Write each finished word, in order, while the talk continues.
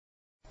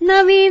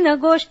नवीन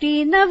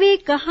गोष्टी नवी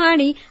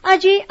कहाणी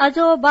आजी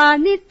आजोबा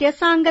नित्य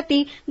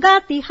सांगती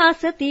गाती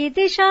हासती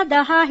दिशा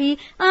दहाही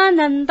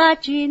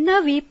आनंदाची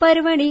नवी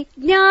पर्वणी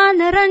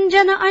ज्ञान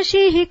रंजन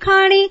अशी ही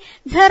खाणी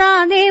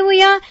झरा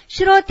नेऊया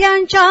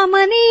श्रोत्यांच्या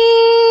मनी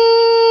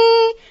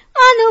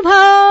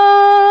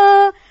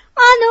अनुभव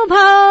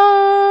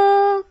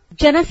अनुभव.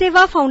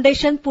 जनसेवा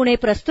फाउंडेशन पुणे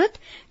प्रस्तुत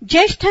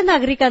ज्येष्ठ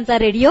नागरिकांचा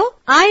रेडिओ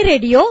आय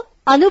रेडिओ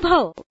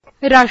अनुभव.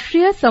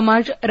 राष्ट्रीय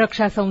समाज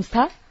रक्षा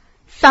संस्था,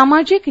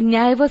 सामाजिक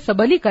न्याय व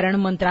सबलीकरण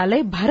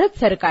मंत्रालय, भारत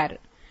सरकार,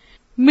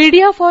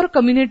 मीडिया फॉर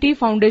कम्युनिटी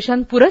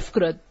फाउंडेशन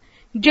पुरस्कृत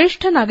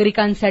ज्येष्ठ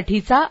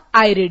नागरिकांसाठीचा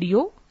आय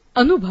रेडिओ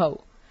अनुभव.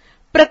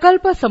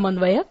 प्रकल्प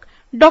समन्वयक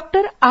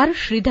डॉक्टर आर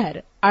श्रीधर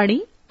आणि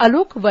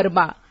आलोक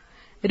वर्मा.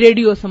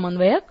 रेडिओ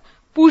समन्वयक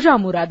पूजा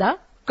मुरादा,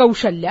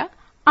 कौशल्या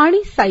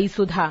आणि साई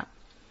सुधा.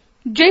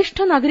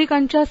 ज्येष्ठ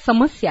नागरिकांच्या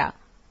समस्या,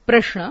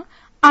 प्रश्न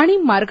आणि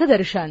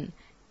मार्गदर्शन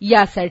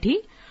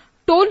यासाठी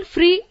टोल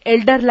फ्री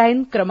एल्डर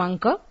लाईन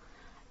क्रमांक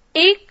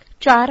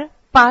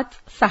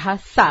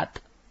 14567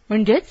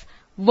 म्हणजेच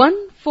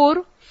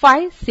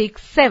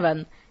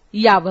 14567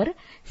 यावर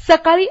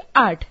सकाळी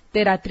 8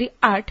 ते रात्री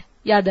 8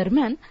 या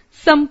दरम्यान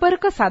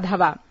संपर्क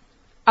साधावा.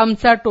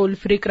 आमचा टोल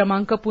फ्री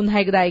क्रमांक पुन्हा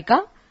एकदा ऐका.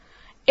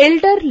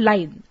 एल्डर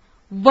लाईन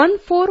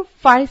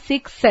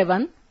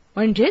 14567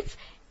 म्हणजेच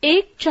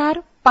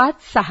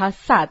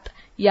 14567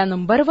 या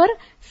नंबरवर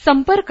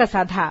संपर्क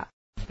साधा.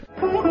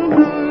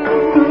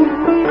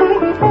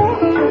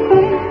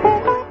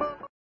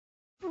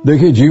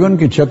 देखिए, जीवन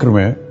के चक्र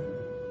में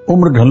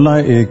उम्र ढलना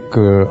एक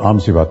आम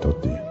सी बात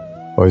होती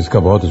है और इसका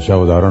बहुत अच्छा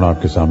उदाहरण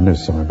आपके सामने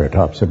इस समय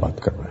बैठा आपसे बात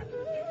कर रहा है.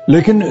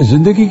 लेकिन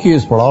जिंदगी के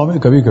इस पड़ाव में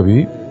कभी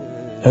कभी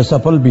ऐसा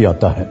पल भी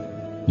आता है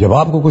जब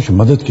आपको कुछ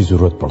मदद की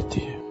जरूरत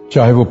पड़ती है,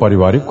 चाहे वो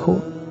पारिवारिक हो,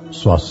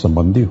 स्वास्थ्य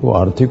संबंधी हो,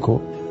 आर्थिक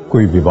हो,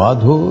 कोई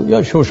विवाद हो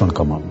या शोषण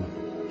का मामला.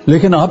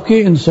 लेकिन आपके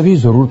इन सभी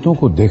जरूरतों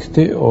को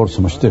देखते और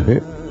समझते हुए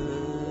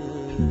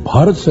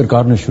भारत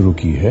सरकार ने शुरू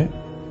की है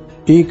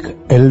एक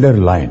एल्डर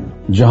लाइन,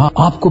 जहां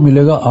आपको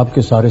मिलेगा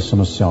आपके सारे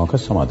समस्याओं का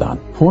समाधान.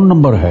 फोन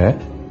नंबर है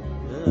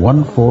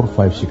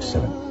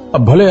 14567.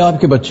 अब भले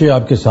आपके बच्चे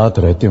आपके साथ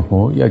रहते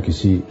हों या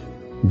किसी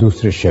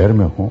दूसरे शहर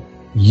में हों,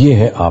 ये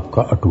है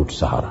आपका अटूट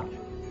सहारा.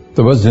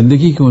 तो बस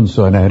जिंदगी के उन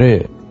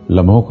सुनहरे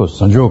लम्हों को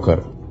संजोकर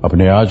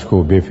अपने आज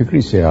को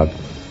बेफिक्री से आप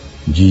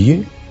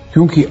जिए,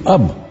 क्योंकि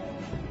अब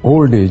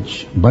ओल्ड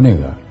एज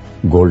बनेगा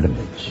गोल्डन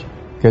एज.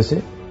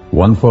 कैसे?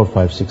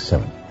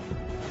 14567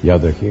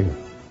 याद रखिएगा.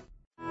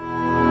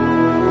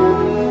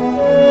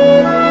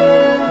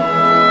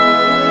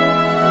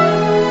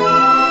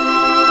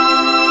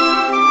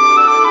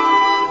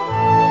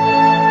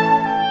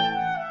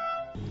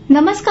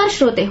 नमस्कार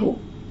श्रोते हो,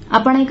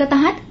 आपण ऐकत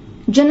आहात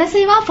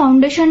जनसेवा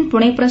फाउंडेशन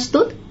पुणे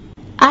प्रस्तुत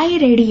आय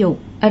रेडिओ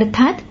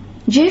अर्थात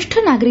ज्येष्ठ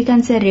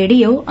नागरिकांचे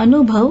रेडिओ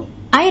अनुभव.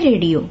 आय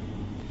रेडिओ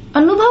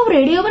अनुभव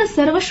रेडिओवर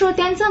सर्व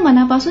श्रोत्यांचं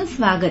मनापासून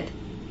स्वागत.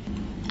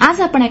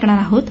 आज आपण ऐकणार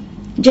आहोत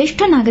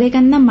ज्येष्ठ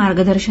नागरिकांना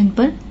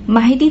मार्गदर्शनपर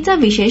माहितीचा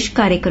विशेष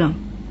कार्यक्रम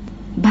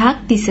भाग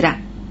 3.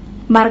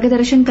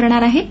 मार्गदर्शन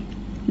करणार आहेत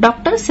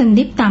डॉक्टर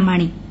संदीप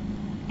तामाणे.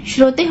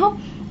 श्रोते हो,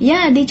 या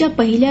आधीच्या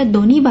पहिल्या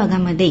दोन्ही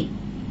भागामध्ये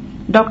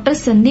डॉक्टर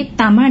संदीप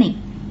तामाणे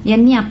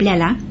यांनी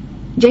आपल्याला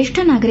ज्येष्ठ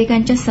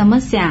नागरिकांच्या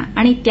समस्या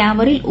आणि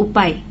त्यावरील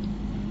उपाय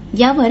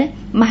यावर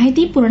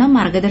माहितीपूर्ण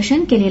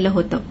मार्गदर्शन केलेलं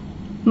होतं.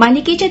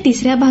 मालिकेच्या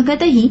 3ऱ्या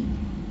भागातही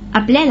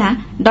आपल्याला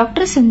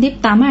डॉक्टर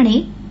संदीप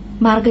तामाणे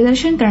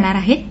मार्गदर्शन करणार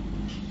आहेत.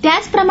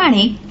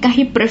 त्याचप्रमाणे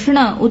काही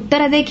प्रश्न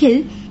उत्तर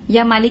देखील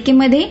या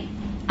मालिकेमध्ये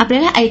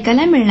आपल्याला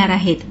ऐकायला मिळणार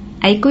आहेत.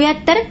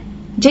 ऐकूयात तर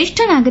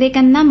ज्येष्ठ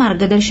नागरिकांना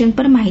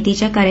मार्गदर्शनपर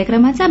माहितीच्या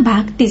कार्यक्रमाचा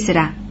भाग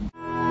 3.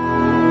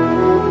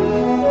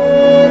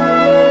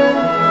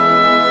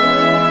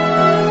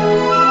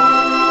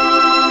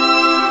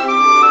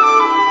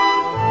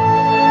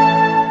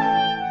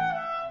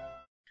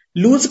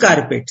 लूज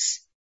कार्पेट्स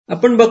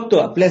आपण बघतो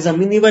आपल्या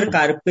जमिनीवर.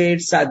 कार्पेट,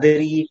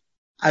 चादरी,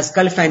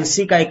 आजकाल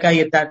फॅन्सी काय काय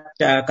येतात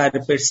त्या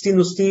कार्पेट्स, ती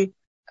नुसती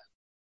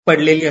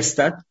पडलेली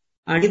असतात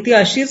आणि ती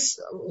अशीच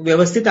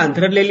व्यवस्थित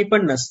अंथरलेली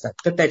पण नसतात.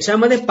 तर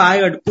त्याच्यामध्ये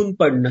पाय अडकून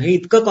पडणं हे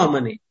इतकं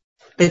कॉमन आहे.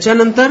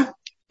 त्याच्यानंतर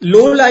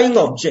लो लाईंग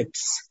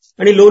ऑब्जेक्ट्स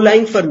आणि लो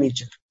लाईंग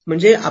फर्निचर,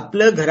 म्हणजे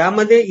आपल्या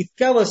घरामध्ये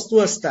इतक्या वस्तू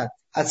असतात.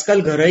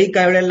 आजकाल घरही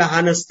काय वेळेला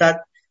लहान असतात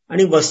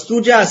आणि वस्तू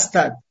ज्या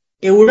असतात,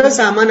 एवढं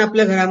सामान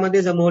आपल्या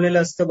घरामध्ये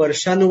जमवलेलं असतं.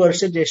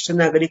 वर्षानुवर्ष ज्येष्ठ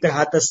नागरिक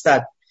राहत असतात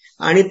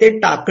आणि ते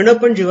टाकणं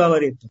पण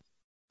जीवावर येतं.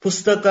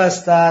 पुस्तकं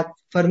असतात,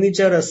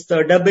 फर्निचर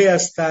असतं, डबे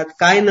असतात,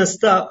 काय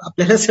नसतं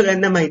आपल्याला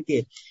सगळ्यांना माहिती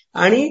आहे.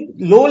 आणि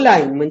लो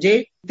लाईन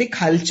म्हणजे ते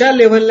खालच्या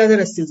लेव्हलला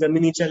जर असतील,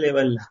 जमिनीच्या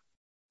लेव्हलला,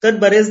 तर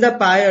बरेचदा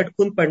पाय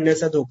अडकून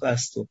पडण्याचा धोका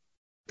असतो.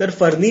 तर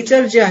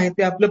फर्निचर जे आहे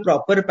ते आपलं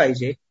प्रॉपर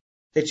पाहिजे,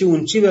 त्याची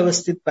उंची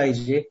व्यवस्थित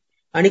पाहिजे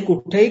आणि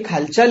कुठेही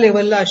खालच्या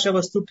लेव्हलला अशा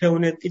वस्तू ठेवू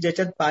नयेत की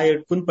ज्याच्यात पाय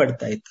अडकून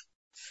पडता येत.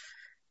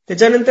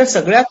 त्याच्यानंतर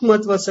सगळ्यात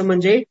महत्वाचं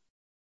म्हणजे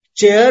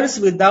चेअर्स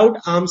विदाउट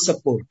आर्म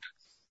सपोर्ट.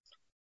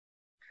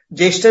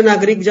 ज्येष्ठ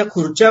नागरिक ज्या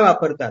खुर्च्या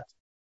वापरतात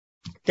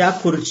त्या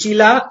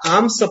खुर्चीला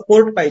आर्म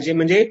सपोर्ट पाहिजे,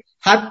 म्हणजे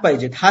हात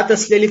पाहिजेत, हात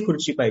असलेली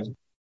खुर्ची पाहिजे.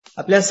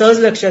 आपल्या सहज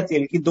लक्षात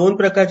येईल की 2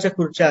 प्रकारच्या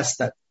खुर्च्या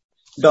असतात.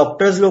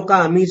 डॉक्टर्स लोक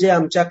आम्ही जे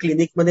आमच्या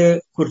क्लिनिकमध्ये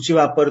खुर्ची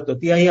वापरतो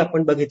तीही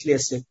आपण बघितली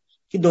असेल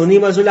की दोन्ही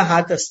बाजूला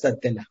हात असतात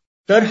त्याला.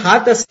 तर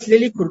हात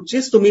असलेली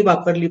खुर्चीच तुम्ही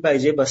वापरली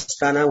पाहिजे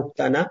बसताना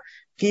उठताना,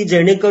 की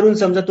जेणेकरून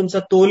समजा तुमचा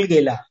तोल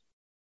गेला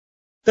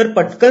तर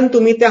पटकन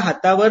तुम्ही त्या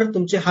हातावर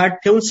तुमचे हात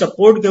ठेवून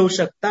सपोर्ट घेऊ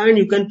शकता आणि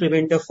you can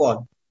prevent a fall.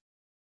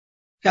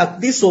 ही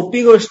अगदी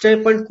सोपी गोष्ट आहे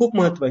पण खूप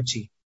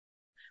महत्वाची.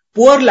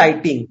 पुअर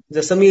लाइटिंग,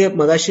 जसं मी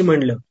मगाशी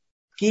म्हणलं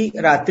की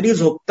रात्री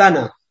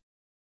झोपताना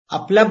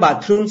आपला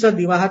बाथरूमचा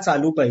दिवा हा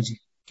चालू पाहिजे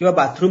किंवा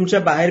बाथरूमच्या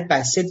बाहेर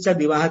पॅसेजचा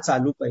दिवा हा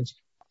चालू पाहिजे.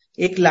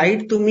 एक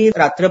लाईट तुम्ही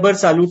रात्रभर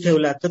चालू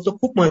ठेवला तर तो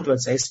खूप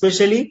महत्वाचा आहे,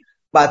 स्पेशली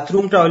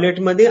बाथरूम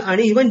टॉयलेटमध्ये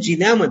आणि इव्हन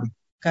जिन्यामध्ये.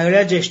 काही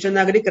वेळा ज्येष्ठ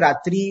नागरिक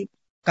रात्री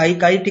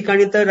काही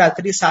ठिकाणी तर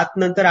रात्री 7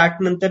 नंतर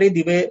 8 नंतरही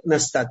दिवे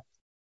नसतात.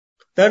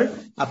 तर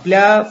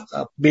आपल्या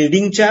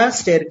बिल्डिंगच्या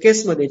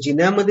स्टेअरकेसमध्ये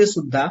जिन्यामध्ये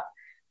सुद्धा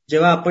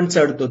जेव्हा आपण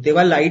चढतो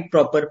तेव्हा लाईट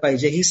प्रॉपर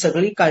पाहिजे. ही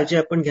सगळी काळजी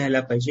आपण घ्यायला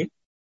पाहिजे.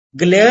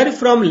 ग्लेअर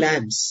फ्रॉम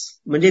लॅम्प्स,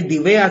 म्हणजे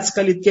दिवे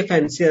आजकाल इतके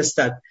फॅन्सी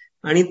असतात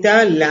आणि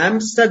त्या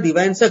लॅम्प्सचा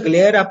दिव्यांचा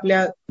ग्लेअर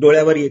आपल्या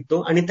डोळ्यावर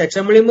येतो आणि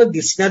त्याच्यामुळे मग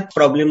दिसण्यात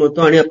प्रॉब्लेम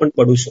होतो आणि आपण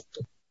पडू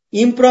शकतो.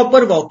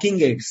 इम्प्रॉपर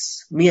वॉकिंग एड्स,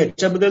 मी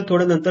याच्याबद्दल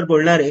थोडं नंतर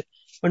बोलणार आहे,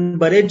 पण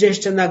बरेच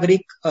ज्येष्ठ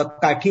नागरिक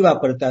काठी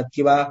वापरतात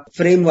किंवा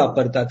फ्रेम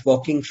वापरतात,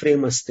 वॉकिंग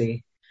फ्रेम असते,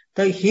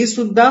 तर ही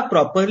सुद्धा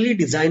प्रॉपरली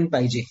डिझाईन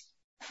पाहिजे.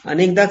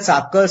 अनेकदा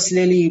चाकं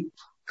असलेली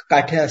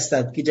काठ्या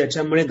असतात की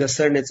ज्याच्यामुळे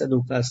घसरण्याचा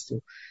धोका असतो.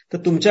 तर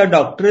तुमच्या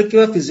डॉक्टर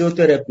किंवा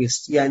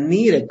फिजिओथेरपिस्ट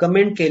यांनी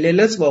रेकमेंड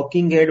केलेलंच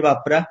वॉकिंग एड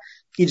वापरा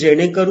की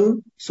जेणेकरून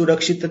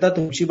सुरक्षितता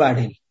तुमची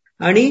वाढेल.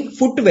 आणि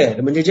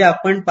फुटवेअर म्हणजे जे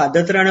आपण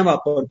पादत्राणं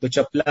वापरतो,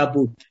 चपला,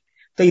 बूट,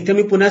 तर इथे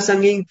मी पुन्हा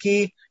सांगेन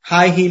की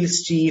हाय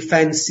हिल्सची,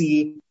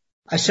 फॅन्सी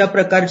अशा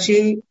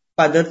प्रकारची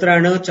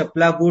पादत्राणं,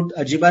 चपला, बूट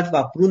अजिबात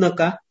वापरू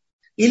नका.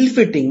 इल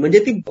फिटिंग म्हणजे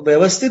ती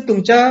व्यवस्थित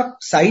तुमच्या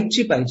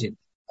साईजची पाहिजे.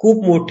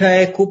 खूप मोठं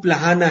आहे, खूप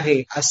लहान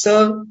आहे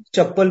असं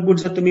चप्पल बूट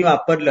जर तुम्ही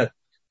वापरलं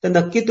तर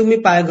नक्की तुम्ही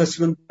पाय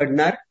घसरून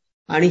पडणार.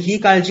 आणि ही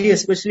काळजी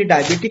एस्पेशली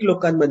डायबेटिक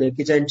लोकांमध्ये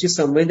की ज्यांची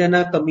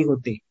संवेदना कमी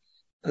होते,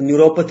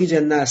 न्यूरोपॅथी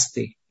ज्यांना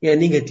असते,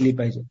 यांनी घेतली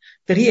पाहिजे.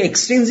 तर ही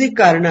एक्सट्रिन्सिक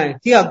कारणं आहेत,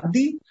 ती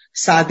अगदी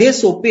साधे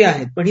सोपे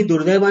आहेत पण ही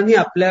दुर्दैवाने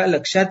आपल्या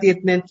लक्षात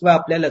येत नाहीत किंवा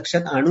आपल्या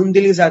लक्षात आणून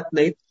दिली जात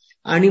नाहीत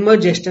आणि मग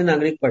ज्येष्ठ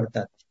नागरिक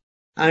पडतात.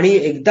 आणि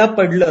एकदा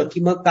पडलं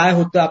की मग काय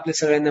होतं आपल्या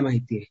सगळ्यांना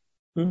माहिती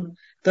आहे.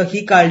 तर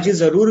ही काळजी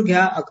जरूर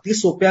घ्या. अगदी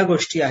सोप्या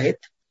गोष्टी आहेत.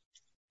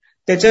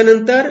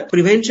 त्याच्यानंतर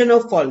प्रिव्हेन्शन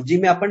ऑफ फॉल, जी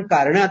मी आपण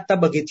कारणं आता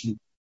बघितली,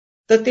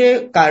 तर ते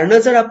कारणं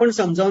जर आपण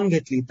समजावून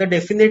घेतली तर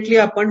डेफिनेटली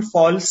आपण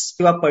फॉल्स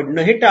किंवा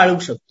पडणं हे टाळू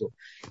शकतो.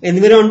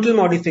 एन्व्हायरमेंटल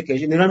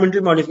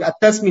मॉडिफिकेशन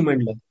आत्ताच मी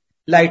म्हणलं,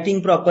 लाइटिंग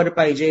प्रॉपर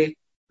पाहिजे,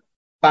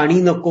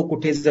 पाणी नको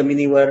कुठे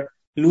जमिनीवर,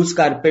 लूज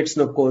कार्पेट्स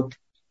नकोत,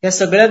 या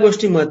सगळ्या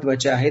गोष्टी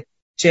महत्वाच्या आहेत.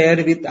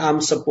 चेअर विथ आर्म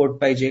सपोर्ट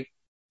पाहिजे.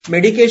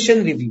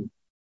 मेडिकेशन रिव्ह्यू,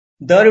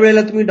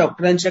 दरवेळेला तुम्ही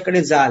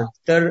डॉक्टरांच्याकडे जाल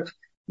तर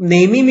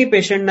नेहमी मी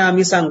पेशंटना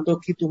आम्ही सांगतो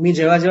की तुम्ही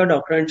जेव्हा जेव्हा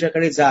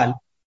डॉक्टरांच्याकडे जाल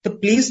तर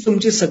प्लीज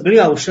तुमची सगळी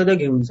औषधं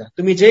घेऊन जा.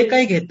 तुम्ही जे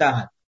काही घेता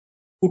आहात,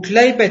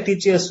 कुठल्याही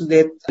पॅथीची असू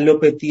देत,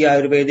 ॲलोपॅथी,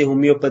 आयुर्वेद,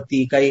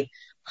 होमिओपॅथी, काही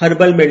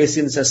हर्बल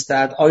मेडिसिन्स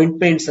असतात,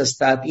 ऑइंटमेंट्स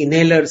असतात,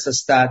 इनहेलर्स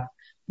असतात,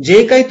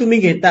 जे काही तुम्ही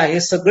घेता हे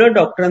सगळं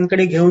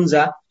डॉक्टरांकडे घेऊन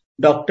जा.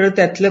 डॉक्टर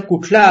त्यातलं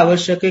कुठलं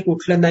आवश्यक आहे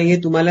कुठलं नाही हे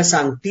तुम्हाला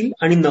सांगतील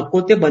आणि नको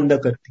ते बंद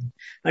करतील.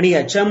 आणि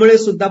याच्यामुळे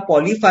सुद्धा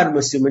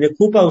पॉलीफार्मसी म्हणजे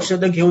खूप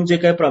औषधं घेऊन जे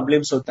काही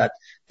प्रॉब्लेम्स होतात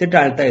ते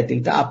टाळता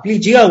येतील. तर आपली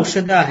जी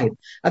औषधं आहेत,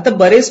 आता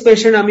बरेच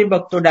पेशंट आम्ही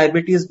बघतो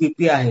डायबिटीज,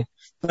 बीपी आहे,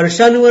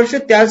 वर्षानुवर्ष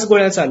त्याच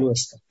गोळ्या चालू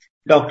असतात,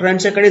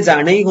 डॉक्टरांच्याकडे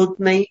जाणंही होत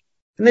नाही.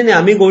 नाही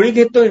आम्ही गोळी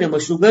घेतोय ना, मग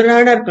शुगर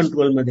राहणार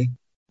कंट्रोलमध्ये,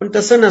 पण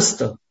तसं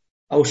नसतं.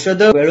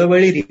 औषधं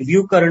वेळोवेळी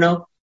रिव्ह्यू करणं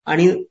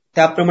आणि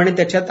त्याप्रमाणे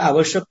त्याच्यात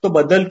आवश्यक तो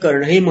बदल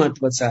करणं हे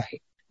महत्वाचं आहे.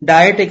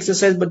 डाएट,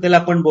 एक्सरसाइज बद्दल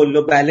आपण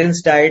बोललो,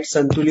 बॅलन्स डाएट,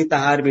 संतुलित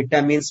आहार,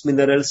 vitamins,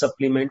 mineral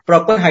supplement,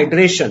 proper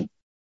hydration,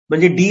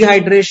 म्हणजे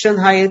डिहायड्रेशन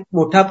हा एक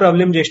मोठा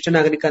प्रॉब्लेम ज्येष्ठ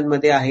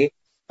नागरिकांमध्ये आहे.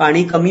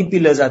 पाणी कमी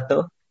पिलं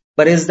जातं,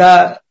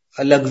 बरेचदा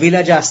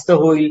लघवीला जास्त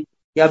होईल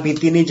या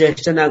भीतीने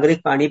ज्येष्ठ नागरिक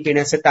पाणी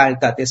पिण्याचं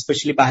टाळतात,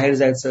 एस्पेशली बाहेर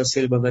जायचं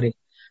असेल वगैरे.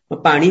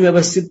 मग पाणी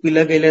व्यवस्थित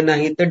पिलं गेलं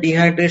नाही तर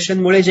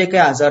डिहायड्रेशनमुळे जे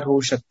काही आजार होऊ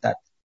शकतात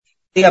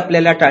ते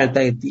आपल्याला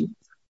टाळता येतील.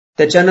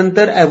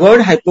 त्याच्यानंतर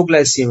अवॉइड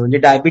हायपोग्लायसिमिया, म्हणजे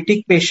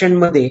डायबिटिक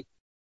पेशंटमध्ये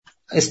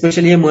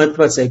एस्पेशली हे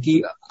महत्वाचं आहे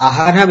की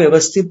आहार हा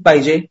व्यवस्थित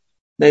पाहिजे,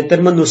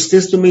 नाहीतर मग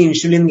नुसतेच तुम्ही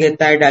इन्शुलिन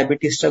घेताय,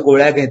 डायबिटीसच्या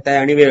गोळ्या घेताय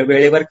आणि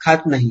वेळेवर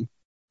खात नाही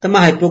तर मग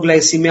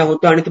हायपोग्लायसिमिया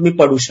होतो आणि तुम्ही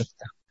पडू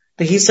शकता.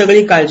 तर ही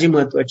सगळी काळजी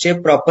महत्वाची आहे.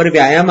 प्रॉपर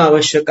व्यायाम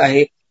आवश्यक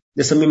आहे,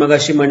 जसं मी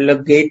मगाशी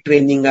म्हणलं, गेट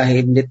ट्रेनिंग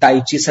आहे, म्हणजे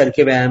ताईची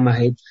सारखे व्यायाम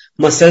आहेत,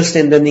 मसल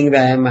स्ट्रेंथनिंग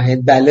व्यायाम आहेत,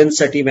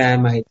 बॅलन्ससाठी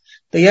व्यायाम आहेत.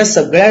 तर या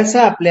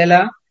सगळ्याचा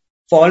आपल्याला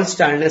फॉल्स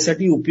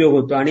टाळण्यासाठी उपयोग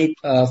होतो. आणि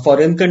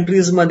फॉरेन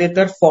कंट्रीजमध्ये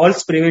तर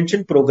फॉल्स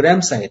प्रिव्हेन्शन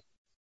प्रोग्राम्स आहेत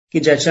की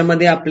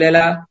ज्याच्यामध्ये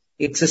आपल्याला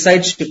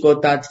एक्सरसाइज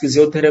शिकवतात,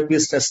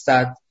 फिजिओथेरपिस्ट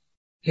असतात,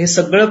 हे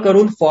सगळं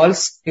करून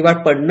फॉल्स किंवा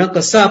पडणं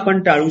कसं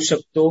आपण टाळू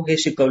शकतो हे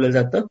शिकवलं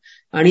जातं.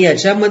 आणि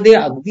याच्यामध्ये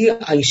अगदी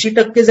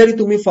 80% जरी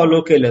तुम्ही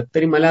फॉलो केलं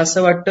तरी मला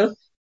असं वाटतं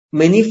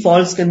many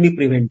falls can be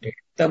prevented.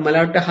 तर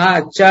मला वाटतं हा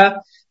आजच्या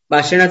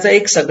भाषणाचा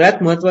एक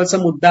सगळ्यात महत्वाचा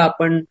मुद्दा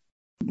आपण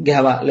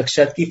घ्यावा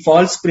लक्षात, की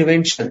फॉल्स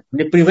प्रिव्हेन्शन,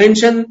 म्हणजे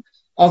prevention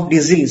of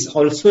disease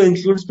also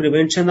includes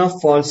prevention of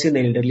falls in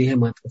elderly, हे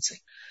महत्वाचं आहे.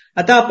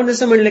 आता आपण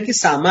जसं म्हणलं की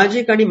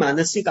सामाजिक आणि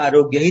मानसिक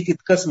आरोग्य हे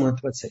तितकंच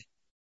महत्वाचं आहे.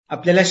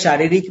 आपल्याला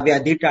शारीरिक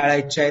व्याधी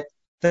टाळायच्या आहेत,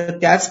 तर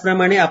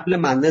त्याचप्रमाणे आपलं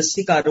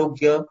मानसिक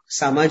आरोग्य,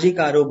 सामाजिक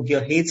आरोग्य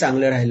हे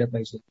चांगलं राहिलं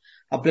पाहिजे.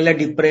 आपल्याला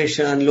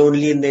डिप्रेशन,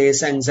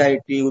 लोनलीनेस,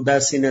 अँझायटी,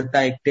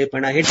 उदासीनता,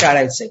 एकटेपणा हे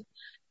टाळायचंय.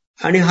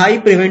 आणि हाही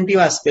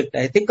प्रिव्हेंटिव्ह आस्पेक्ट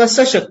आहे. ते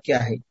कसं शक्य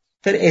आहे,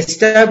 तर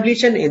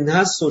establish and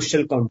enhance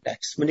social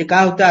contact. म्हणजे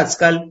काय होतं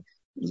आजकाल,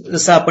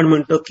 जसं आपण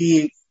म्हणतो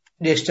की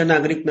ज्येष्ठ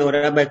नागरिक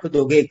नवरा बायको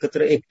दोघे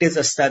एकत्र एकटेच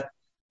असतात,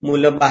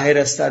 मुलं बाहेर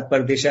असतात,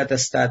 परदेशात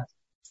असतात,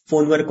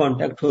 फोनवर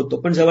कॉन्टॅक्ट होतो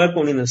पण जवळ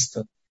कोणी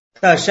नसतं.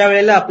 तर अशा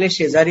वेळेला आपले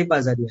शेजारी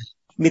पाजारी आहेत,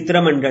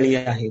 मित्रमंडळी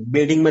आहेत,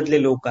 बिल्डिंग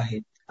मधले लोक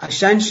आहेत,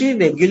 अशांशी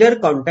रेग्युलर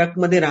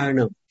कॉन्टॅक्टमध्ये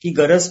राहणं, की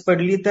गरज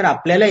पडली तर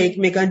आपल्याला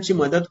एकमेकांची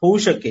मदत होऊ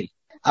शकेल,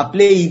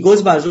 आपले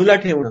इगोज बाजूला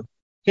ठेवणं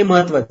हे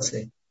महत्वाचं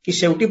आहे. की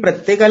शेवटी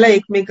प्रत्येकाला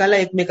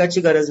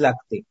एकमेकाची गरज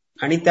लागते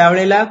आणि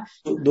त्यावेळेला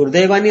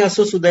दुर्दैवाने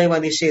असो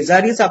सुदैवाने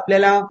शेजारीच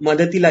आपल्याला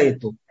मदतीला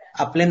येतो.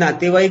 आपले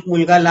नातेवाईक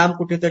मुलगा लांब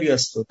कुठेतरी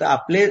असतो, तर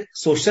आपले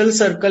सोशल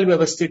सर्कल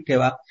व्यवस्थित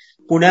ठेवा.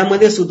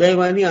 पुण्यामध्ये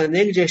सुदैवाने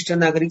अनेक ज्येष्ठ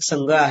नागरिक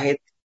संघ आहेत.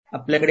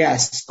 आपल्याकडे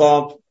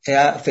ऍस्कॉम,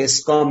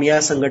 फेस्कॉम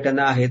या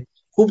संघटना आहेत,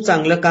 खूप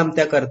चांगलं काम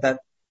त्या करतात.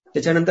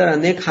 त्याच्यानंतर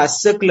अनेक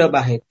हास्य क्लब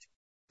आहेत,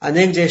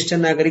 अनेक ज्येष्ठ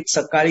नागरिक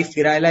सकाळी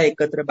फिरायला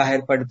एकत्र बाहेर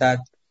पडतात,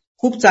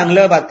 खूप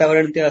चांगलं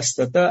वातावरण ते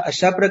असतं. तर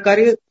अशा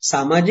प्रकारे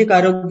सामाजिक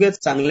आरोग्य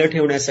चांगलं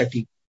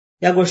ठेवण्यासाठी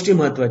या गोष्टी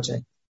महत्वाच्या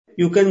आहेत.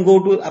 यू कॅन गो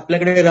टू,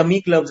 आपल्याकडे रमी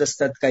क्लब्स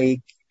असतात काही,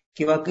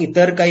 किंवा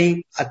इतर काही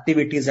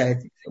ऍक्टिव्हिटीज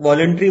आहेत,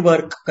 व्हॉलंटरी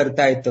वर्क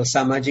करता येतं,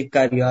 सामाजिक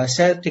कार्य,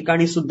 अशा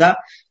ठिकाणी सुद्धा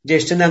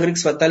ज्येष्ठ नागरिक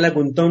स्वतःला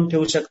गुंतवून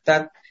ठेवू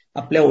शकतात.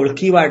 आपल्या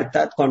ओळखी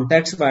वाढतात,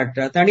 कॉन्टॅक्ट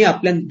वाढतात आणि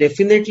आपल्या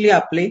डेफिनेटली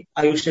आपली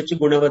आयुष्याची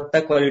गुणवत्ता,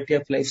 क्वालिटी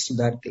ऑफ लाईफ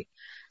सुधारते.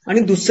 आणि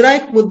दुसरा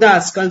एक मुद्दा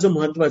आजकाल जो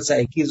महत्वाचा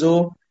आहे, की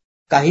जो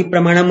काही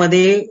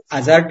प्रमाणामध्ये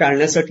आजार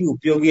टाळण्यासाठी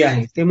उपयोगी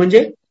आहे, ते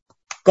म्हणजे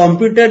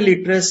कॉम्प्युटर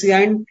लिटरसी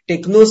अँड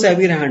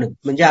टेक्नोसॅव्ही राहणं.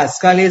 म्हणजे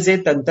आजकाल हे जे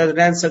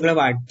तंत्रज्ञान सगळं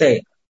वाढतंय,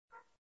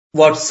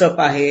 व्हॉट्सअप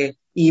आहे,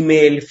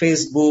 ईमेल,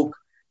 फेसबुक,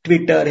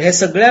 ट्विटर, हे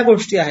सगळ्या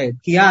गोष्टी आहेत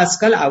की ह्या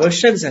आजकाल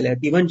आवश्यक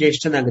झाल्यात इव्हन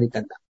ज्येष्ठ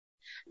नागरिकांना.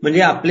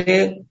 म्हणजे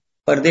आपले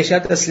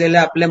परदेशात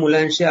असलेल्या आपल्या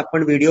मुलांशी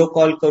आपण व्हिडिओ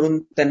कॉल करून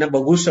त्यांना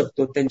बघू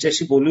शकतो,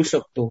 त्यांच्याशी बोलू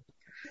शकतो,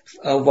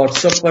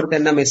 व्हॉट्सअपवर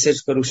त्यांना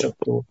मेसेज करू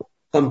शकतो,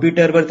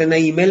 कॉम्प्युटरवर त्यांना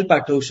ईमेल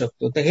पाठवू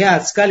शकतो. तर हे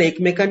आजकाल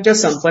एकमेकांच्या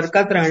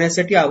संपर्कात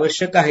राहण्यासाठी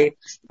आवश्यक आहे.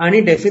 आणि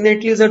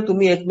डेफिनेटली जर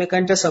तुम्ही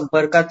एकमेकांच्या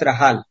संपर्कात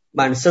राहाल,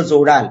 माणसं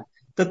जोडाल,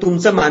 तर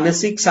तुमचं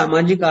मानसिक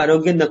सामाजिक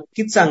आरोग्य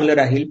नक्कीच चांगलं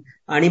राहील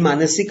आणि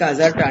मानसिक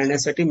आजार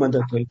टाळण्यासाठी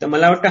मदत होईल. तर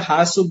मला वाटतं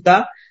हा सुद्धा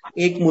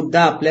एक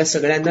मुद्दा आपल्या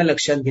सगळ्यांना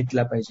लक्षात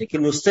घेतला पाहिजे, की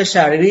नुसतं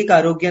शारीरिक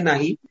आरोग्य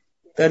नाही,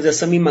 तर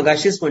जसं मी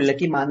मगाशीच म्हणलं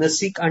की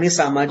मानसिक आणि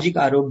सामाजिक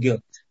आरोग्य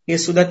हे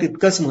सुद्धा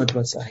तितकंच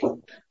महत्वाचं आहे.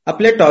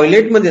 आपल्या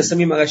टॉयलेटमध्ये जसं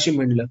मी मगाशी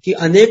म्हणलं की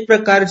अनेक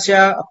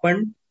प्रकारच्या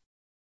आपण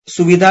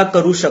सुविधा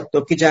करू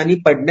शकतो की ज्यांनी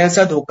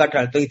पडण्याचा धोका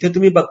टाळतो. इथे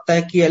तुम्ही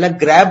बघताय की याला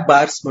ग्रॅब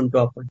बार्स म्हणतो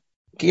आपण,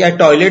 की या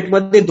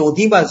टॉयलेटमध्ये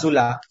दोन्ही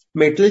बाजूला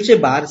मेटलचे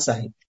बार्स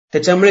आहेत.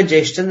 त्याच्यामुळे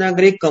ज्येष्ठ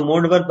नागरिक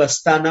कमोडवर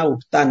बसताना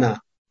उठताना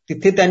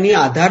तिथे त्यांनी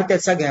आधार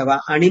त्याचा घ्यावा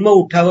आणि मग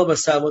उठावं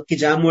बसावं, की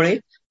ज्यामुळे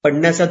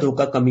पडण्याचा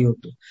धोका कमी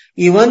होतो.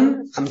 इव्हन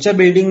आमच्या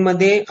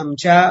बिल्डिंगमध्ये,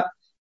 आमच्या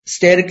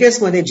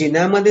स्टेअरकेसमध्ये,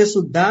 जिन्यामध्ये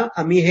सुद्धा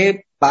आम्ही हे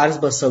बार्स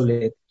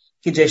बसवले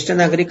की ज्येष्ठ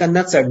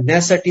नागरिकांना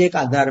चढण्यासाठी एक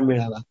आधार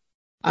मिळावा.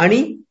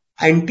 आणि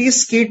अँटी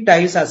स्किड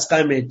टाईल्स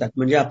आजकाल मिळतात,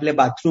 म्हणजे आपल्या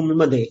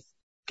बाथरूममध्ये,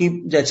 की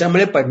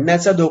ज्याच्यामुळे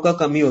पडण्याचा धोका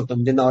कमी होतो.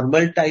 म्हणजे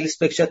नॉर्मल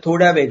टाईल्सपेक्षा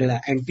थोड्या वेगळ्या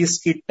अँटी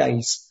स्किड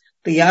टाईल्स.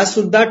 तर या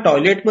सुद्धा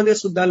टॉयलेटमध्ये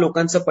सुद्धा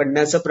लोकांचं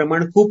पडण्याचं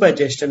प्रमाण खूप आहे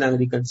ज्येष्ठ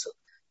नागरिकांचं.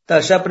 तर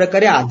अशा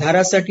प्रकारे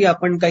आधारासाठी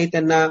आपण काही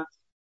त्यांना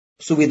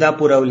सुविधा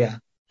पुरवल्या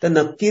तर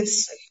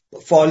नक्कीच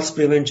फॉल्स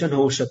प्रिव्हेन्शन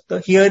होऊ शकतं.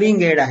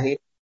 हिअरिंग एड आहे,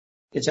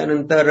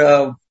 त्याच्यानंतर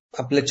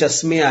आपले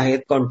चष्मे आहेत,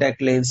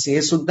 कॉन्टॅक्ट लेन्स,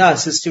 हे सुद्धा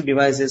असिस्टिव्ह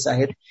डिव्हायसेस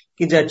आहेत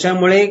की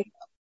ज्याच्यामुळे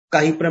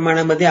काही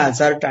प्रमाणामध्ये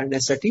आजार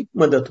टाळण्यासाठी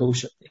मदत होऊ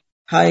शकते.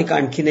 हा एक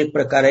आणखीन एक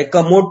प्रकार आहे.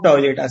 कमोड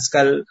टॉयलेट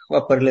आजकाल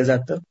वापरलं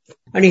जातं.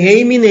 आणि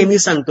हेही मी नेहमी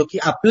सांगतो की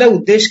आपला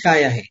उद्देश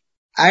काय आहे,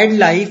 add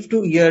life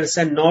two years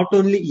and not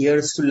only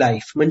years to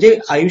life. म्हणजे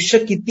आयुष्य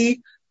किती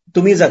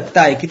तुम्ही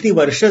जगताय, किती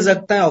वर्ष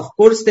जगताय,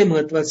 ऑफकोर्स ते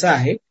महत्वाचं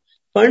आहे,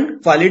 पण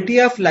क्वालिटी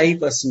ऑफ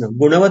लाईफ असणं,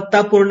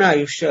 गुणवत्तापूर्ण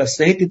आयुष्य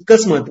असणं हे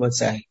तितकंच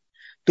महत्वाचं आहे.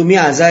 तुम्ही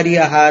आजारी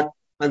आहात,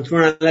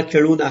 अंथरुणाला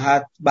खेळून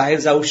आहात, बाहेर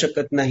जाऊ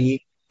शकत नाही,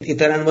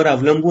 इतरांवर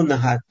अवलंबून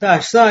आहात, तर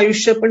असं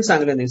आयुष्य पण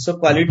चांगलं नाही. So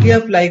quality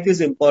of life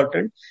is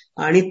important.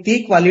 आणि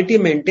ती क्वालिटी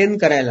मेंटेन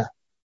करायला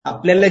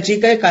आपल्याला जी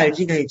काय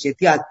काळजी घ्यायची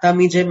ती आता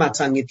मी जे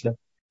सांगितलं,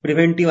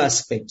 प्रिव्हेंटिव्ह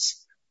आस्पेक्ट्स,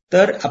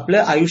 तर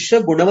आपलं आयुष्य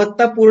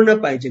गुणवत्तापूर्ण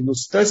पाहिजे,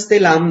 नुसतंच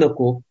ते लांब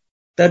नको.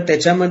 तर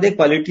त्याच्यामध्ये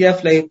क्वालिटी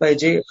ऑफ लाईफ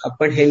पाहिजे,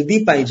 आपण हेल्दी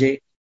पाहिजे,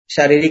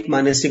 शारीरिक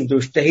मानसिक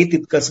दृष्ट्याही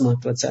तितकंच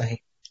महत्वाचं आहे.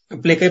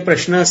 आपले काही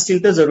प्रश्न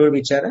असतील तर जरूर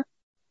विचारा.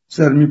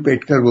 सर, मी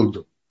पेटकर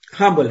बोलतो.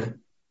 हा, बोला.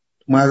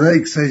 माझं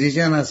एक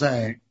सजेशन असं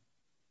आहे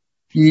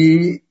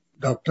की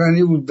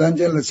डॉक्टरांनी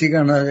वृद्धांच्या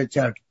लसीकरणाचा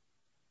चार्ट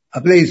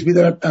आपल्या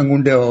इस्पितळात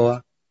टांगून ठेवावा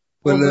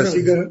व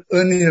लसीकरण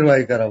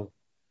अनिर्वाही करावं.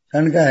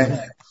 कारण काय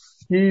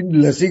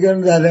की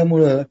लसीकरण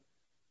झाल्यामुळं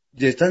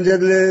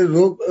ज्येष्ठांच्यातले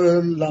रोग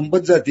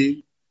लांबत जातील,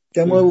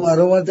 त्यामुळे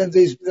वारंवार त्यांचं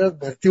इस्पितळात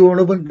भरती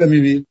होणं पण कमी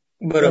होईल.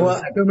 तेव्हा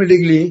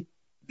ऑटोमॅटिकली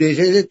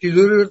देशाच्या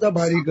तिजोरीवरचा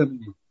भारी कमी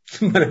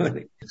होईल. बरोबर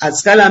आहे.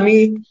 आजकाल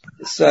आम्ही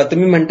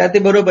तुम्ही म्हणता ते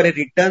बरोबर आहे,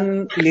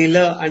 रिटर्न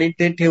लिहिलं आणि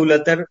ते ठेवलं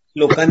तर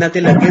लोकांना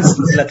ते लगेच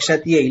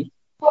लक्षात येईल.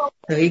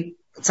 तर ही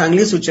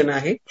चांगली सूचना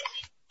आहे.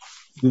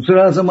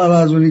 दुसरं असं मला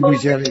अजून एक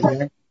विचारायचं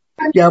आहे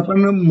की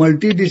आपण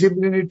मल्टी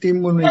डिसिप्लिनरी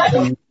टीम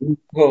म्हणून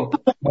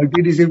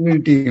मल्टी डिसिप्लिनरी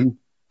टीम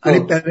आणि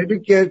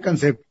पॅलिएटिव्ह केअर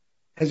कन्सेप्ट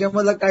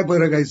ह्याच्यामधला काय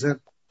फरक आहे सर?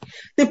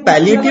 ते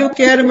पॅलिएटिव्ह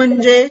केअर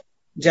म्हणजे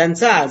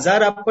ज्यांचा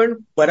आजार आपण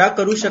बरा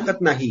करू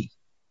शकत नाही,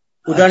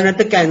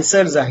 उदाहरणार्थ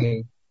कॅन्सर्स आहे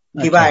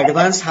किंवा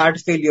ऍडव्हान्स हार्ट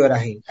फेल्युअर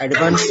आहे,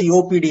 ऍडव्हान्स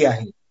सीओपीडी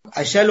आहे,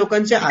 अशा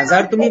लोकांचे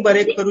आजार तुम्ही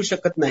बरे करू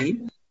शकत नाही,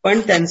 पण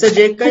त्यांचं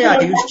जे काही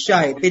आयुष्य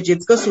आहे ते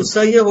जितकं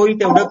सुसह्य होईल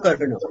तेवढं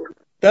करणं.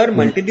 तर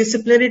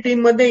मल्टीडिसिप्लिनरी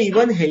टीम मध्ये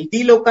इव्हन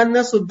हेल्दी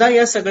लोकांना सुद्धा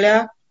या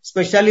सगळ्या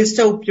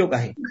स्पेशालिस्टचा उपयोग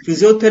आहे.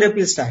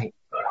 फिजिओथेरपिस्ट आहे,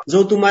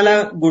 जो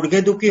तुम्हाला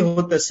गुडघेदुखी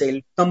होत असेल,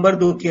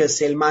 कंबरदुखी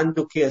असेल,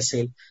 मानदुखी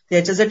असेल,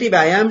 त्याच्यासाठी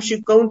व्यायाम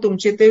शिकवून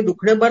तुमचे ते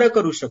दुखणं बरं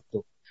करू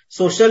शकतो.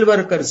 सोशल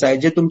वर्कर्स आहे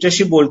जे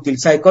तुमच्याशी बोलतील,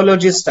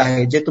 सायकोलॉजिस्ट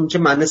आहे जे तुमचे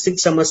मानसिक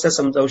समस्या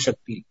समजावू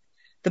शकतील.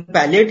 तर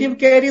palliative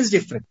care is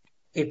different.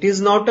 It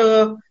is not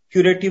a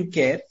curative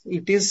care.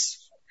 It is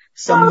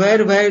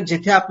somewhere wear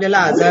जिथे आपल्याला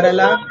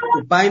आजाराला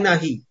उपाय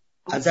नाही,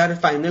 आजार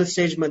फायनल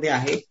स्टेजमध्ये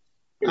आहे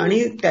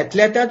आणि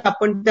त्यातल्या त्यात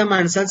आपण त्या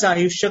माणसाचं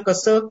आयुष्य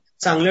कसं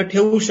चांगलं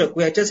ठेवू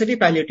शकू याच्यासाठी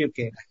पॅलिएटिव्ह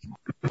केअर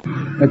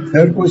आहे.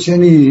 Third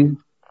question is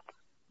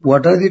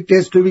what R the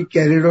taste to be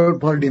carried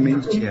out for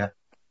dementia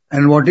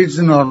and what is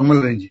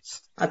normal ranges?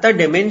 आता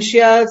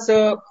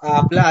डेमेन्शियाचं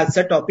आपला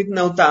आजचा टॉपिक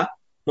नव्हता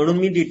म्हणून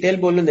मी डिटेल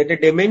बोलून देते.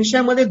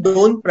 डेमेन्शियामध्ये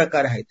 2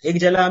 प्रकार आहेत. एक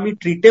ज्याला आम्ही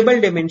ट्रीटेबल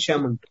डेमेन्शिया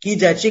म्हणतो, की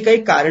ज्याची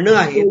काही कारणं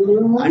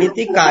आहेत आणि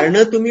ती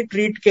कारणं तुम्ही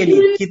ट्रीट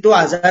केली की तो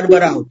आजार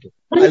बरा होतो.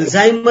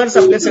 अल्झायमर्स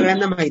आपल्या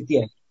सगळ्यांना माहिती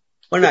आहे,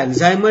 पण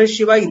अल्झायमर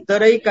शिवाय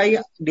इतरही काही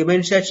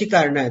डिमेन्शियाची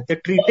कारणं आहेत. तर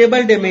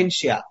ट्रीटेबल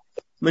डेमेन्शिया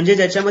म्हणजे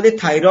ज्याच्यामध्ये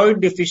थायरॉइड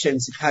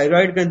डिफिशियन्सी,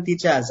 थायरॉइड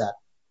ग्रंथीचे आजार,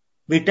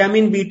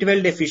 vitamin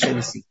B12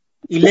 deficiency,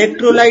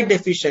 electrolyte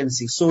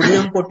deficiency,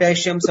 sodium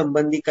potassium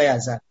संबंधी काही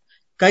आजार,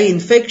 काही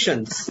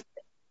इन्फेक्शन्स,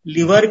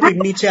 लिव्हर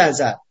किडनीचे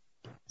आजार,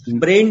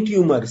 ब्रेन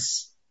ट्युमर्स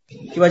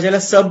किंवा ज्याला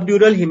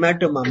सबड्युरल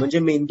हिमॅटोमा म्हणजे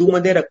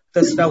मेंदूमध्ये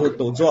रक्तस्राव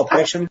होतो जो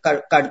ऑपरेशन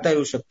काढता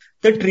येऊ शकतो.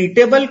 तर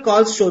ट्रीटेबल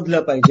कॉज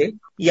शोधलं पाहिजे.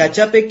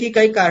 याच्यापैकी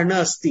काही कारणं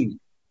असतील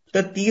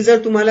तर ती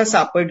जर तुम्हाला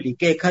सापडली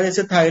की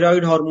एखाद्याचं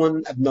थायरॉइड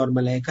हॉर्मोन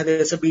ॲबनॉर्मल आहे,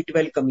 एखाद्याचं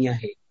B12 कमी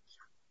आहे,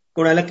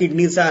 कोणाला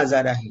किडनीचा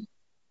आजार आहे,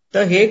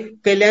 तर हे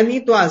केल्याने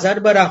तो आजार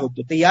बरा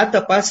होतो. तर या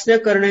तपासण्या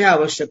करणं हे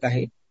आवश्यक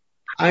आहे.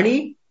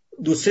 आणि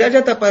दुसऱ्या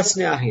ज्या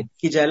तपासण्या आहेत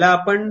की ज्याला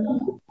आपण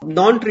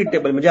नॉन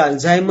ट्रीटेबल म्हणजे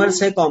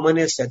अल्झायमर्स हे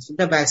कॉमनेस्ट आहेत,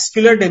 त्या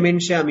व्हॅस्क्युलर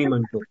डेमेन्शिया आम्ही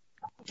म्हणतो,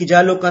 की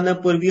ज्या लोकांना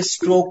पूर्वी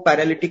स्ट्रोक,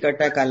 पॅरालिटिक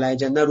अटॅक आलाय,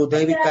 ज्यांना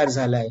हृदयविकार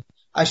झालाय,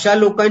 अशा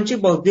लोकांची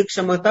बौद्धिक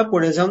क्षमता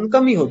पुढे जाऊन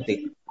कमी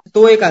होते.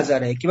 तो एक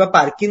आजार आहे. किंवा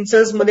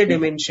पार्किन्सन्स मध्ये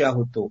डेमेन्शिया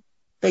होतो.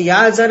 तर या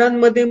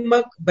आजारांमध्ये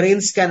मग ब्रेन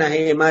स्कॅन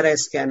आहे, MRI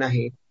स्कॅन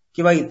आहे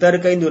किंवा इतर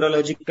काही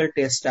न्यूरोलॉजिकल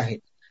टेस्ट आहेत.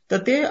 तर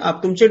ते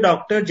तुमचे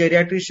डॉक्टर,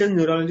 जेरियाट्रिशियन,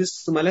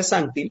 न्यूरोलॉजिस्ट तुम्हाला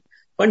सांगतील.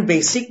 पण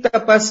बेसिक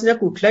तपासण्या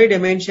कुठल्याही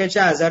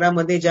डेमेन्शियाच्या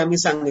आजारामध्ये ज्या मी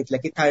सांगितल्या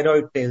की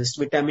thyroid taste,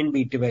 vitamin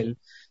B12,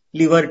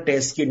 liver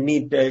taste, kidney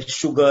taste,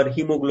 sugar,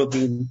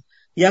 haemoglobin,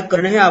 या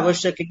करणं हे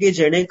आवश्यक आहे की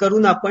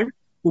जेणेकरून आपण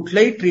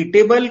कुठलाही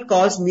ट्रीटेबल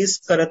कॉज मिस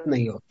करत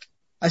नाही आहोत.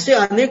 असे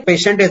अनेक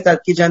पेशंट येतात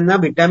की ज्यांना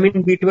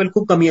व्हिटॅमिन B12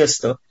 खूप कमी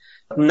असतं.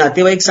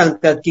 नातेवाईक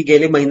सांगतात की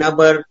गेले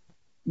महिनाभर,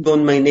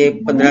 2 महिने,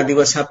 15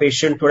 दिवस हा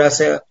पेशंट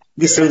थोडासा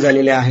विसरू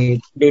झालेला आहे,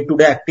 डे टू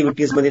डे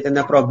ऍक्टिव्हिटीजमध्ये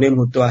त्यांना प्रॉब्लेम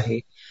होतो आहे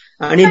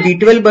आणि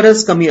B12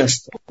 बरंच कमी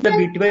असतं. तर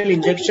B12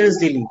 इंजेक्शन्स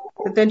दिली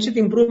तर त्यांची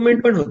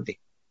इम्प्रुव्हमेंट पण होते.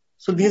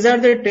 So these R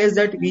the taste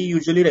that we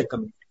usually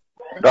recommend.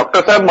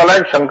 Doctor साहेब, मला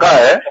एक शंका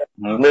आहे.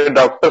 मी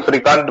डॉक्टर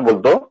श्रीकांत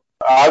बोलतो.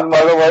 आज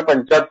माझं वय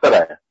 75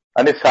 आहे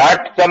आणि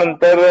 60च्या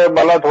नंतर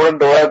मला थोडा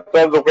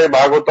डोळ्याचा जो काही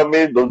भाग होता,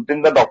 मी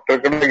 2-3दा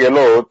डॉक्टरकडे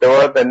गेलो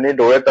तेव्हा त्यांनी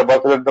डोळे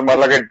तपासल्यानंतर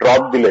मला काही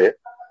ड्रॉप दिले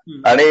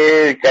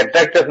आणि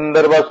कॅटरॅक्टच्या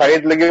संदर्भात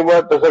सांगितलं की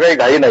तसं काही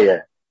घाई नाही आहे.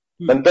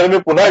 नंतर मी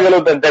पुन्हा गेलो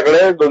त्यांच्याकडे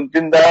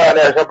 2-3दा आणि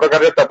अशा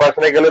प्रकारच्या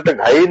तपासण्या केल्या तर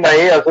घाई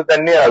नाही असं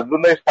त्यांनी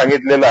अजूनही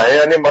सांगितलेलं आहे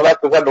आणि मला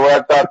तसा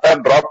डोळ्याचा आता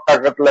ड्रॉप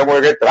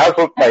टाकल्यामुळे काही त्रास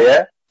होत नाहीये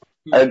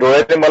आणि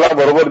डोळ्याचे मला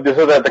बरोबर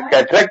दिसत आहे. तर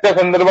कॅटरॅक्टच्या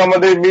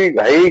संदर्भामध्ये मी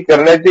घाई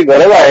करण्याची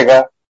गरज आहे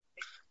का?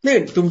 नाही,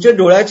 तुमचे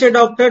डोळ्याचे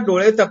डॉक्टर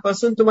डोळे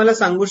तपासून तुम्हाला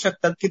सांगू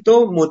शकतात की तो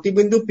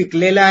मोतीबिंदू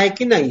पिकलेला आहे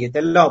की नाहीये,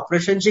 त्याला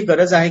ऑपरेशनची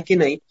गरज आहे की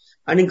नाही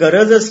आणि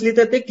गरज असली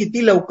तर ते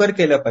किती लवकर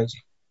केलं पाहिजे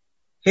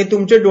हे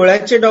तुमचे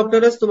डोळ्याचे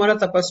डॉक्टरच तुम्हाला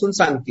तपासून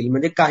सांगतील.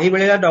 म्हणजे काही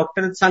वेळेला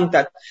डॉक्टर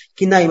सांगतात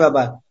की नाही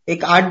बाबा,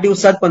 एक 8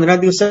 दिवसात 15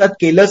 दिवसात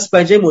केलंच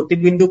पाहिजे,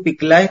 मोतीबिंदू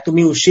पिकलाय,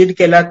 तुम्ही उशीर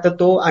केलात तर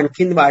तो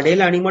आणखीन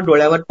वाढेल आणि मग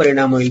डोळ्यावर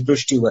परिणाम होईल,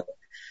 दृष्टीवर.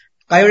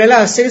 काही वेळेला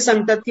असेही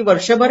सांगतात की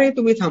वर्षभरही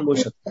तुम्ही थांबू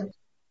शकता,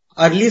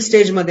 अर्ली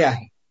स्टेजमध्ये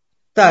आहे.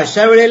 तर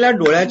अशा वेळेला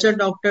डोळ्याच्या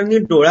डॉक्टरनी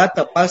डोळा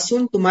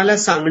तपासून तुम्हाला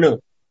सांगणं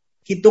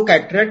की तो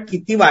कॅटरॅक्ट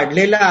किती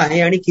वाढलेला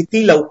आहे आणि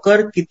किती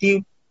लवकर किती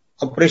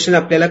ऑपरेशन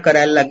आपल्याला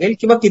करायला लागेल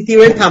किंवा किती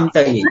वेळ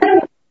थांबता येईल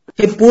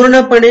हे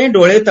पूर्णपणे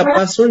डोळे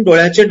तपासून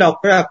डोळ्याचे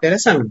डॉक्टर आपल्याला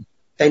सांगणार.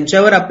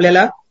 त्यांच्यावर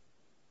आपल्याला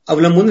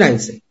अवलंबून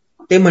राहायचंय.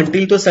 ते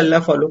म्हणतील तो सल्ला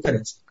फॉलो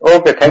करायचा.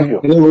 Okay,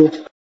 thank you.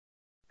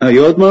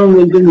 यवतमाळ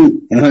बोलतो मी.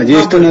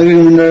 ज्येष्ठ नागरिक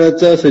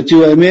मंडळाचा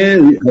सचिव आहे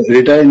मी,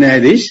 रिटायर्ड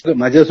न्यायाधीश.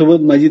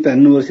 माझ्यासोबत माझी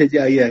 93 वर्षाची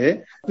आई आहे.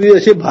 ती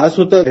असे भास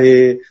होतात,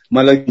 हे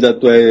मला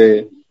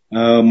जातोय,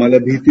 मला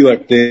भीती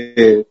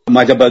वाटते,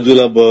 माझ्या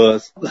बाजूला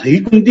बस. ही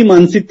कोणती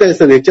मानसिकता आहे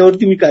सर?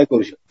 याच्यावरती मी काय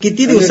करू शकतो?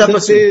 किती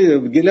दिवसापासून? ते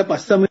गेल्या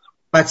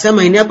 5-6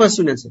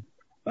 महिन्यापासूनच.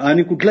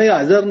 आणि कुठलाही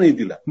आजार नाही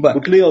तिला,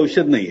 कुठलंही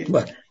औषध नाहीये.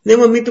 नाही,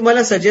 मग मी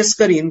तुम्हाला सजेस्ट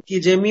करीन की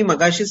जे मी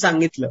मगाशी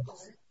सांगितलं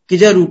की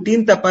ज्या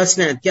रुटीन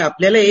तपासण्या आहेत की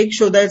आपल्याला एक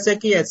शोधायचं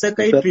की याचं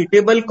काही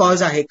ट्रीटेबल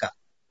कॉज आहे का.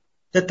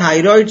 तर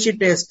थायरॉइडची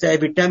टेस्ट आहे,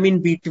 व्हिटॅमिन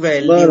B12,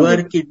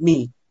 लिव्हर,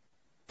 किडनी,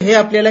 हे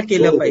आपल्याला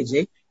केलं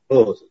पाहिजे.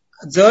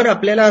 जर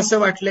आपल्याला असं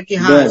वाटलं की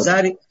हा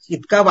आजार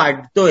इतका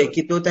वाढतोय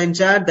की तो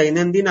त्यांच्या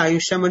दैनंदिन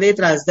आयुष्यामध्ये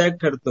त्रासदायक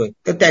ठरतोय,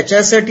 तर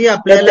त्याच्यासाठी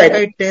आपल्याला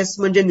काही टेस्ट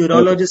म्हणजे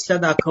न्यूरोलॉजिस्टला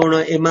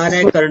दाखवणं,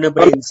 MRI करणं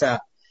ब्रेनचा.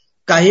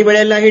 काही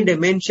वेळेला ही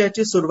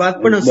डेमेन्शियाची सुरुवात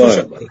पण असू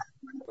शकते.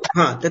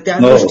 तर त्या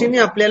दृष्टीने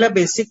आपल्याला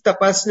बेसिक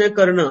तपासण्या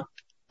करणं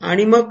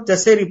आणि मग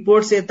जसे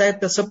रिपोर्ट्स येत आहेत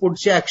तसं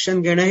पुढची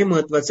ऍक्शन घेणं हे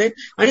महत्वाचं आहे.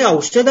 आणि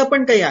औषधं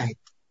पण काही आहेत.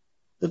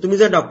 तर तुम्ही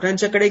जर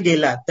डॉक्टरांच्याकडे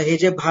गेलात तर हे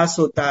जे भास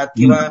होतात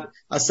किंवा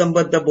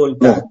असंबद्ध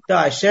बोलतात, तर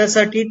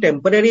अशासाठी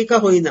टेम्पररी का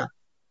होईना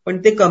पण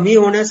ते कमी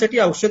होण्यासाठी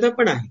औषधं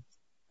पण आहेत.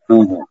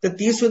 तर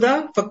ती सुद्धा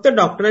फक्त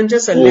डॉक्टरांच्या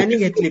सल्ल्याने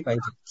घेतली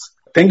पाहिजे.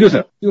 Thank you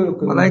sir.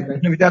 मला एक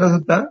प्रश्न विचारत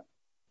होता.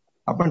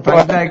 आपण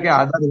सांगितलं आहे की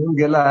आजार होऊन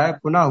गेला आहे,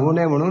 पुन्हा होऊ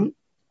नये म्हणून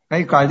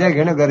काही काळज्या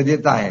घेणं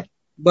गरजेचं आहे.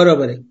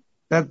 बरोबर आहे.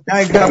 तर त्या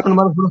एकदा आपण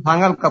मला थोडं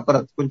सांगाल का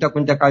परत कोणत्या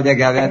कोणत्या काळज्या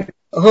घ्याव्यात?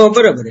 हो,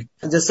 बरोबर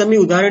आहे. जसं मी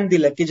उदाहरण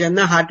दिलं की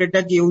ज्यांना हार्ट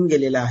अटॅक येऊन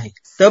गेलेला आहे,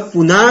 तर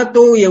पुन्हा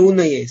तो येऊ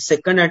नये,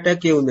 सेकंड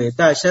अटॅक येऊ नये,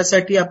 तर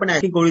अशासाठी आपण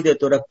गोळी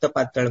देतो रक्त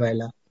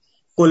पातळवायला,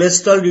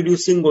 कोलेस्ट्रॉल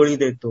रिड्युसिंग गोळी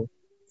देतो,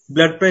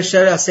 ब्लड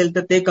प्रेशर असेल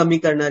तर ते कमी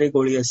करणारी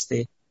गोळी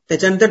असते.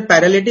 त्याच्यानंतर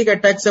पॅरालिटिक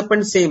अटॅकचं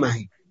पण सेम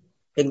आहे.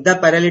 एकदा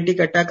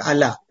पॅरालिटिक अटॅक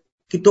आला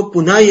की तो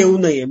पुन्हा येऊ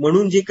नये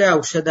म्हणून जी काही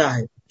औषधं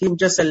आहेत ती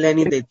तुमच्या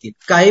सल्ल्याने देतील.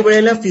 काही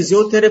वेळेला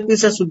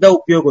फिजिओथेरपीचा सुद्धा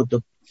उपयोग होतो.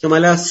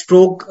 तुम्हाला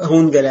स्ट्रोक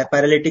होऊन गेलाय,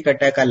 पॅरालिटिक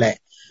अटॅक आलाय,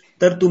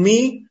 तर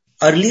तुम्ही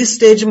अर्ली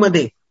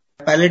स्टेजमध्ये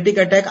पॅरालिटिक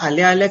अटॅक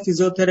आल्या आल्या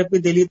फिजिओथेरपी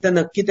दिली तर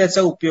नक्की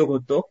त्याचा उपयोग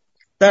होतो.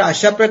 तर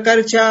अशा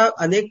प्रकारच्या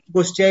अनेक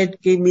गोष्टी आहेत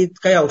की मी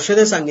काही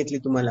औषधं सांगितली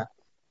तुम्हाला,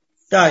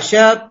 तर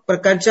अशा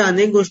प्रकारच्या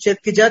अनेक गोष्टी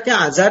आहेत की ज्या त्या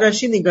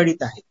आजाराशी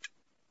निगडीत आहेत.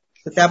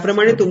 तर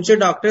त्याप्रमाणे तुमचे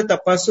डॉक्टर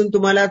तपासून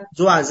तुम्हाला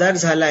जो आजार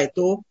झालाय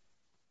तो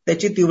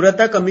त्याची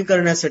तीव्रता कमी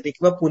करण्यासाठी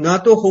किंवा पुन्हा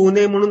तो होऊ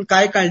नये म्हणून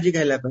काय काळजी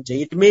घ्यायला पाहिजे.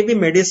 It may be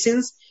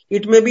medicines,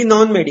 it may be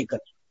non medical.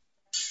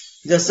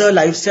 जसं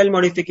लाईफस्टाईल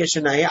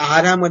मॉडिफिकेशन आहे,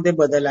 आहारामध्ये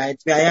बदल आहेत,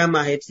 व्यायाम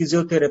आहेत,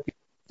 फिजिओथेरपी.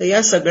 तर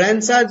या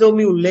सगळ्यांचा जो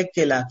मी उल्लेख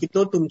केला की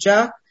तो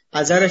तुमच्या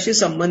आजाराशी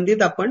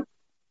संबंधित आपण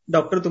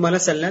डॉक्टर तुम्हाला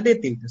सल्ला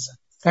देतील तसा.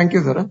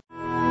 Thank you sir.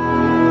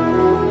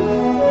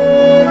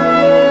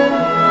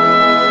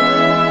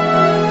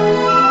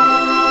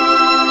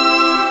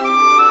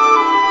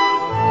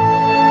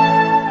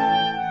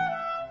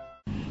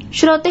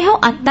 श्रोतेहो,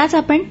 आत्ताच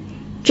आपण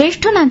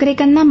ज्येष्ठ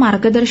नागरिकांना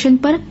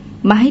मार्गदर्शनपर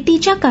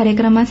माहितीच्या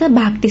कार्यक्रमाचा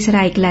भाग 3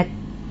 ऐकलात.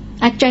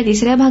 आजच्या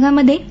 3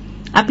 भागामध्ये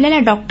आपल्याला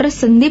डॉक्टर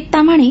संदीप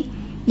ताम्हाणे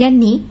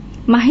यांनी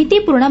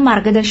माहितीपूर्ण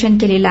मार्गदर्शन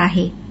केलेलं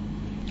आहे.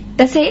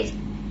 तसेच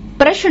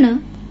प्रश्न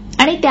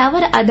आणि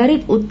त्यावर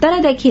आधारित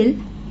उत्तरं देखील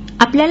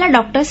आपल्याला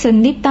डॉक्टर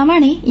संदीप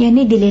ताम्हाणे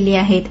यांनी दिलेली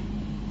आहेत.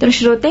 तर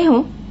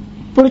श्रोतेहो,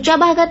 पुढच्या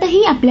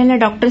भागातही आपल्याला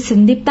डॉक्टर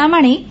संदीप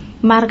ताम्हाणे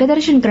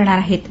मार्गदर्शन करणार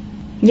आहेत.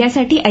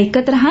 यासाठी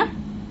ऐकत रहा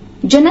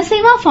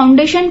जनसेवा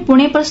फाउंडेशन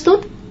पुणे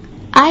प्रस्तुत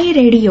आय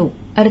रेडिओ,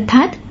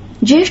 अर्थात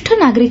ज्येष्ठ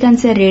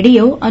नागरिकांचे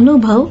रेडिओ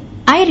अनुभव,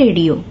 आय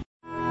रेडिओ.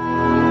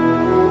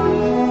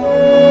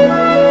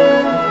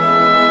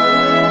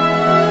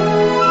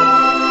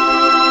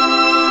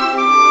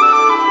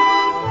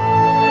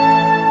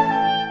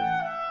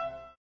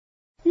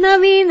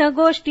 नवीन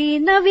गोष्टी,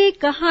 नवी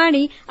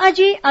कहाणी,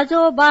 आजी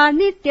आजोबा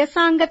नित्य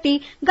सांगती,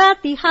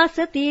 गाती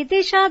हासती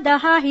दिशा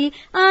दहाही,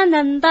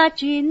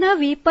 आनंदाची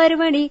नवी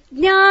पर्वणी,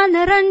 ज्ञान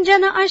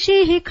रंजन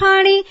अशी ही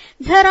खाणी,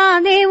 झरा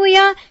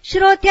नेऊया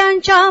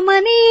श्रोत्यांच्या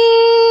मनी,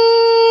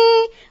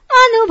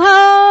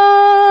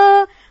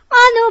 अनुभव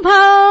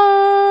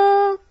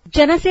अनुभव.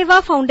 जनसेवा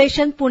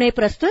फाउंडेशन पुणे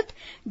प्रस्तुत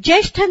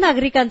ज्येष्ठ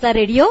नागरिकांचा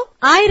रेडिओ,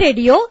 आय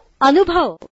रेडिओ अनुभव.